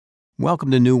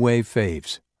Welcome to New Wave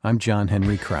Faves. I'm John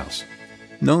Henry Krause.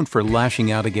 Known for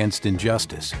lashing out against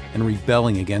injustice and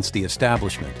rebelling against the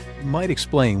establishment, might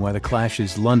explain why The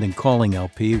Clash's London Calling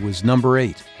LP was number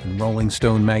 8 in Rolling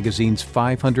Stone magazine's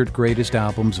 500 Greatest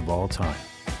Albums of All Time,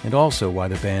 and also why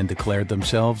the band declared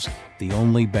themselves the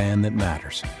only band that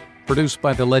matters. Produced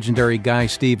by the legendary Guy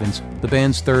Stevens, the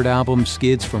band's third album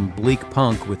skids from bleak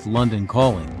punk with London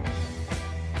Calling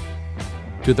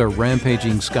to the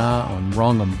rampaging ska on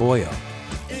Em Boyo,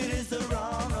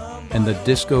 and the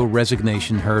disco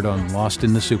resignation heard on Lost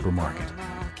in the Supermarket.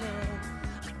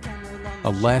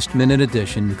 A last-minute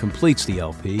addition completes the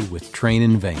LP with Train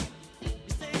in Vain,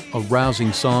 a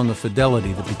rousing song of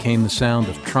fidelity that became the sound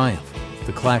of Triumph,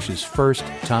 The Clash's first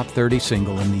top 30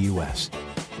 single in the U.S.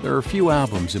 There are a few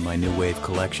albums in my New Wave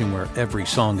collection where every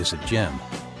song is a gem,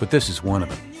 but this is one of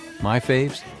them. My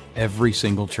faves, every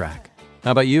single track.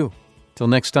 How about you? Till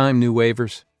next time, New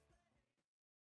Wavers.